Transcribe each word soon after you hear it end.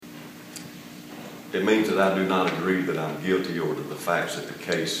It means that I do not agree that I'm guilty or to the facts of the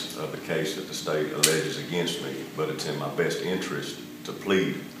case that the state alleges against me, but it's in my best interest to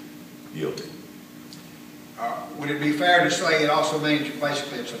plead guilty. Would it be fair to say it also means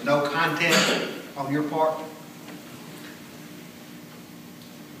basically it's a no contest on your part?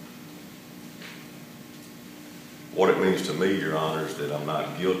 What it means to me, Your Honor, is that I'm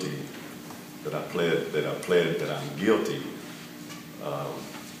not guilty, that I pled that I'm guilty,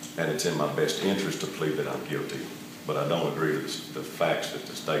 and it's in my best interest to plead that I'm guilty, but I don't agree with the facts that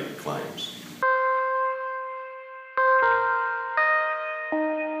the state claims.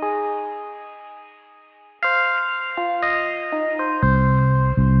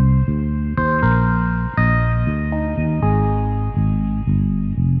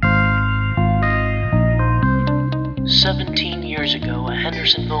 Years ago, a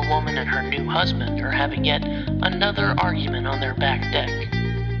Hendersonville woman and her new husband are having yet another argument on their back deck.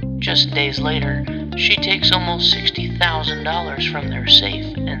 Just days later, she takes almost $60,000 from their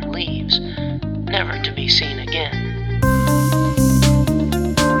safe and leaves, never to be seen again.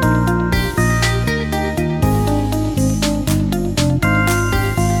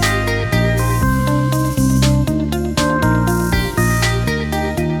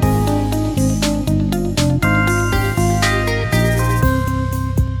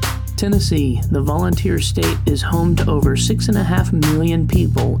 Tennessee, the volunteer state, is home to over 6.5 million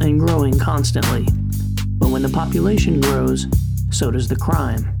people and growing constantly. But when the population grows, so does the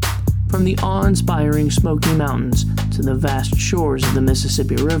crime. From the awe-inspiring Smoky Mountains to the vast shores of the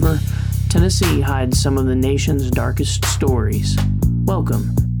Mississippi River, Tennessee hides some of the nation's darkest stories.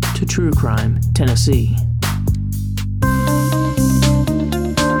 Welcome to True Crime, Tennessee.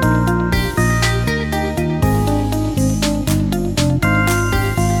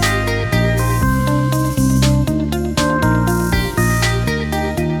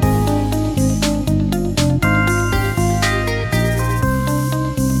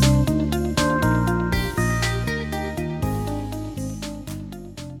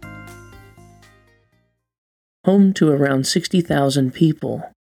 Home to around 60,000 people,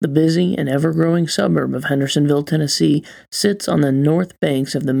 the busy and ever-growing suburb of Hendersonville, Tennessee, sits on the north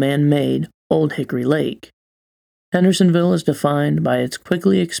banks of the man-made Old Hickory Lake. Hendersonville is defined by its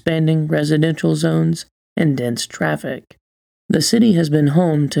quickly expanding residential zones and dense traffic. The city has been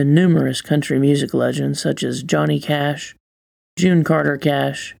home to numerous country music legends such as Johnny Cash, June Carter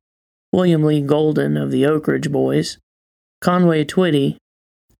Cash, William Lee Golden of the Oak Ridge Boys, Conway Twitty,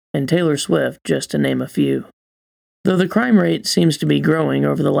 and Taylor Swift, just to name a few. Though the crime rate seems to be growing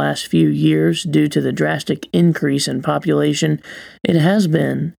over the last few years due to the drastic increase in population, it has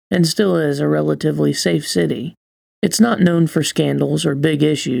been, and still is, a relatively safe city. It's not known for scandals or big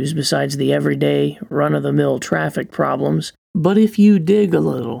issues besides the everyday, run-of-the-mill traffic problems, but if you dig a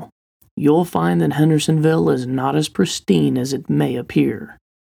little, you'll find that Hendersonville is not as pristine as it may appear.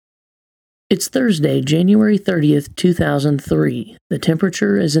 It's Thursday, January 30th, 2003. The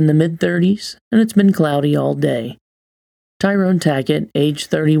temperature is in the mid-30s, and it's been cloudy all day. Tyrone Tackett, age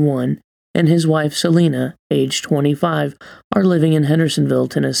 31, and his wife Salena, age 25, are living in Hendersonville,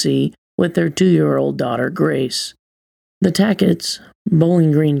 Tennessee, with their 2-year-old daughter, Grace. The Tacketts,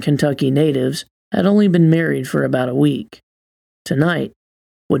 Bowling Green, Kentucky natives, had only been married for about a week. Tonight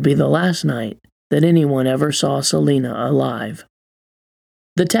would be the last night that anyone ever saw Salena alive.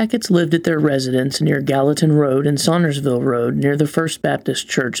 The Tacketts lived at their residence near Gallatin Road and Saundersville Road near the First Baptist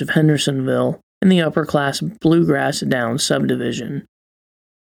Church of Hendersonville in the upper-class Bluegrass Downs subdivision.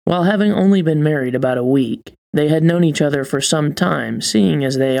 While having only been married about a week, they had known each other for some time, seeing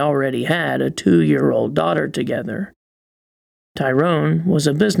as they already had a 2-year-old daughter together. Tyrone was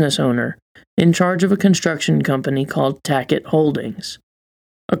a business owner in charge of a construction company called Tackett Holdings.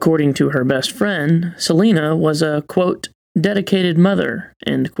 According to her best friend, Salena was a, quote, dedicated mother,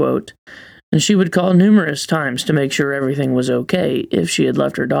 end quote, and she would call numerous times to make sure everything was okay if she had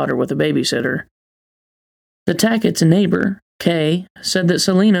left her daughter with a babysitter. The Tackett's neighbor, Kay, said that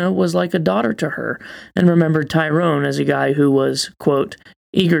Salena was like a daughter to her and remembered Tyrone as a guy who was, quote,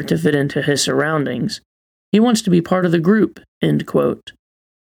 eager to fit into his surroundings. He wants to be part of the group, end quote.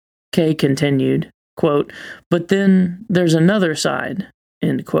 Kay continued, quote, but then there's another side,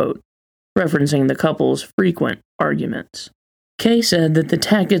 end quote, referencing the couple's frequent arguments. Kay said that the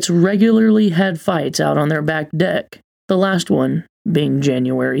Tacketts regularly had fights out on their back deck, the last one being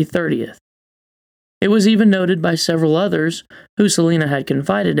January 30th. It was even noted by several others, who Salena had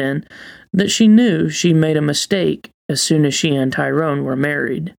confided in, that she knew she made a mistake as soon as she and Tyrone were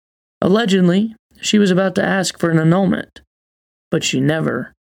married. Allegedly, she was about to ask for an annulment, but she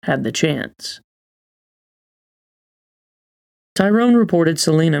never had the chance. Tyrone reported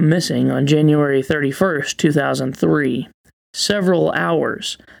Salena missing on January 31st, 2003, several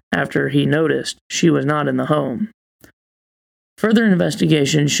hours after he noticed she was not in the home. Further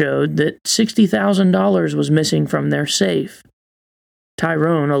investigation showed that $60,000 was missing from their safe.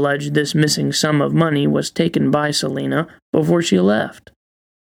 Tyrone alleged this missing sum of money was taken by Salena before she left.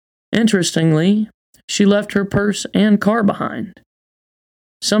 Interestingly, she left her purse and car behind.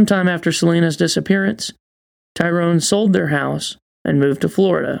 Sometime after Salena's disappearance, Tyrone sold their house and moved to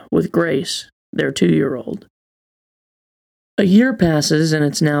Florida with Grace, their 2-year-old. A year passes and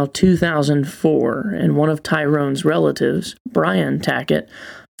it's now 2004, and one of Tyrone's relatives, Brian Tackett,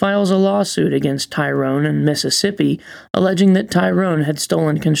 files a lawsuit against Tyrone in Mississippi, alleging that Tyrone had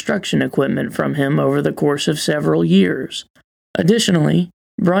stolen construction equipment from him over the course of several years. Additionally,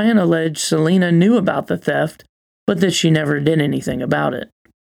 Brian alleged Salena knew about the theft, but that she never did anything about it.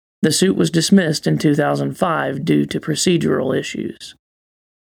 The suit was dismissed in 2005 due to procedural issues.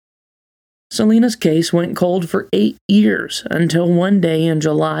 Salena's case went cold for 8 years until one day in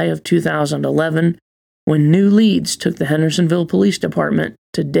July of 2011 when new leads took the Hendersonville Police Department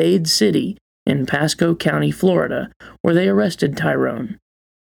to Dade City in Pasco County, Florida, where they arrested Tyrone.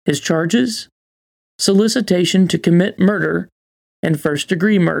 His charges? Solicitation to commit murder and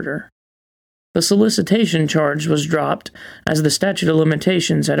first-degree murder. The solicitation charge was dropped as the statute of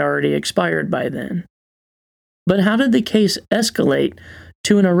limitations had already expired by then. But how did the case escalate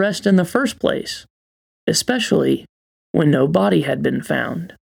to an arrest in the first place, especially when no body had been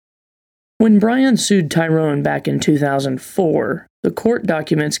found? When Brian sued Tyrone back in 2004, the court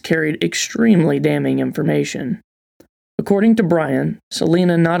documents carried extremely damning information. According to Brian,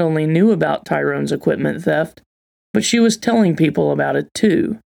 Salena not only knew about Tyrone's equipment theft, but she was telling people about it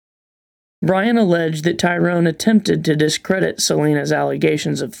too. Brian alleged that Tyrone attempted to discredit Salena's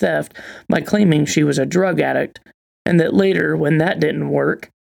allegations of theft by claiming she was a drug addict, and that later, when that didn't work,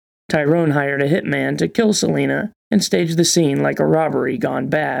 Tyrone hired a hitman to kill Salena and stage the scene like a robbery gone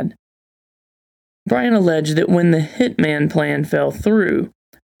bad. Brian alleged that when the hitman plan fell through,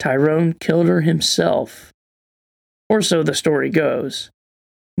 Tyrone killed her himself. Or so the story goes.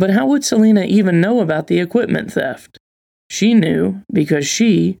 But how would Salena even know about the equipment theft? She knew because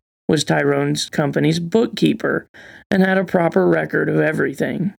she was Tyrone's company's bookkeeper and had a proper record of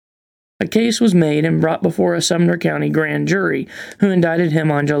everything. A case was made and brought before a Sumner County grand jury, who indicted him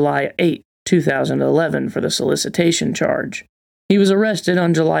on July 8, 2011 for the solicitation charge. He was arrested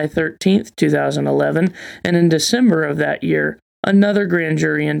on July 13, 2011, and in December of that year, another grand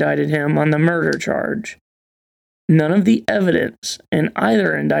jury indicted him on the murder charge. None of the evidence in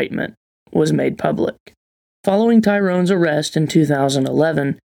either indictment was made public. Following Tyrone's arrest in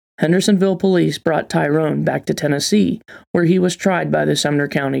 2011, Hendersonville police brought Tyrone back to Tennessee, where he was tried by the Sumner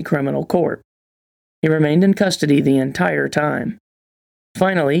County Criminal Court. He remained in custody the entire time.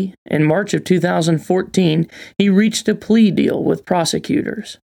 Finally, in March of 2014, he reached a plea deal with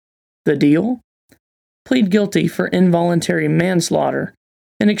prosecutors. The deal? Plead guilty for involuntary manslaughter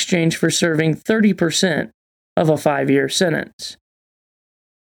in exchange for serving 30% of a 5-year sentence.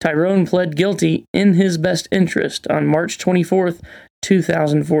 Tyrone pled guilty in his best interest on March 24,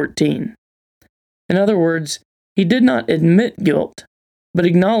 2014. In other words, he did not admit guilt, but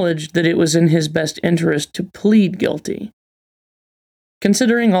acknowledged that it was in his best interest to plead guilty.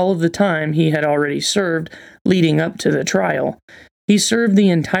 Considering all of the time he had already served leading up to the trial, he served the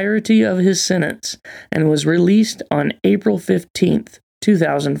entirety of his sentence and was released on April 15,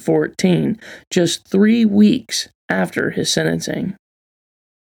 2014, just 3 weeks after his sentencing.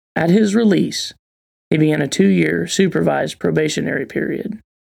 At his release, he began a 2-year supervised probationary period.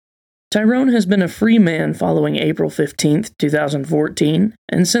 Tyrone has been a free man following April 15, 2014,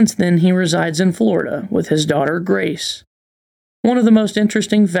 and since then he resides in Florida with his daughter Grace. One of the most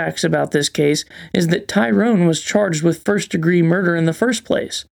interesting facts about this case is that Tyrone was charged with first-degree murder in the first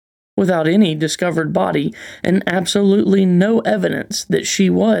place, without any discovered body and absolutely no evidence that she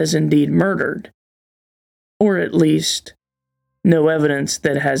was indeed murdered. Or at least, no evidence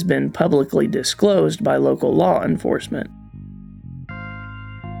that has been publicly disclosed by local law enforcement.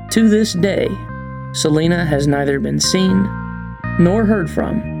 To this day, Salena has neither been seen nor heard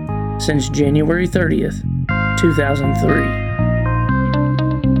from since January 30th, 2003.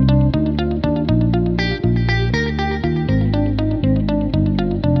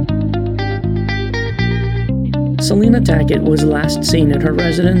 Salena Tackett was last seen at her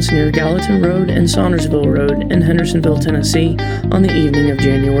residence near Gallatin Road and Saundersville Road in Hendersonville, Tennessee, on the evening of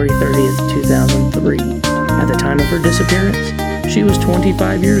January 30th, 2003. At the time of her disappearance, she was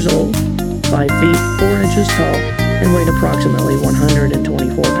 25 years old, 5 feet 4 inches tall, and weighed approximately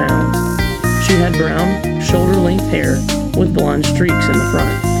 124 pounds. She had brown, shoulder-length hair with blonde streaks in the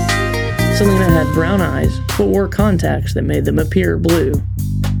front. Salena had brown eyes, but wore contacts that made them appear blue.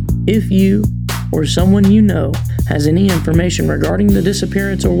 If you, or someone you know, has any information regarding the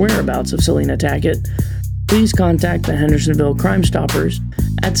disappearance or whereabouts of Salena Tackett, please contact the Hendersonville Crime Stoppers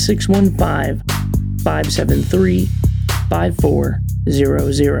at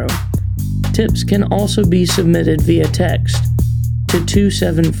 615-573-5400. Tips can also be submitted via text to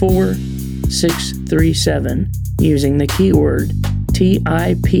 274-637 using the keyword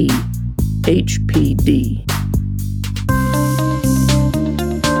TIP HPD.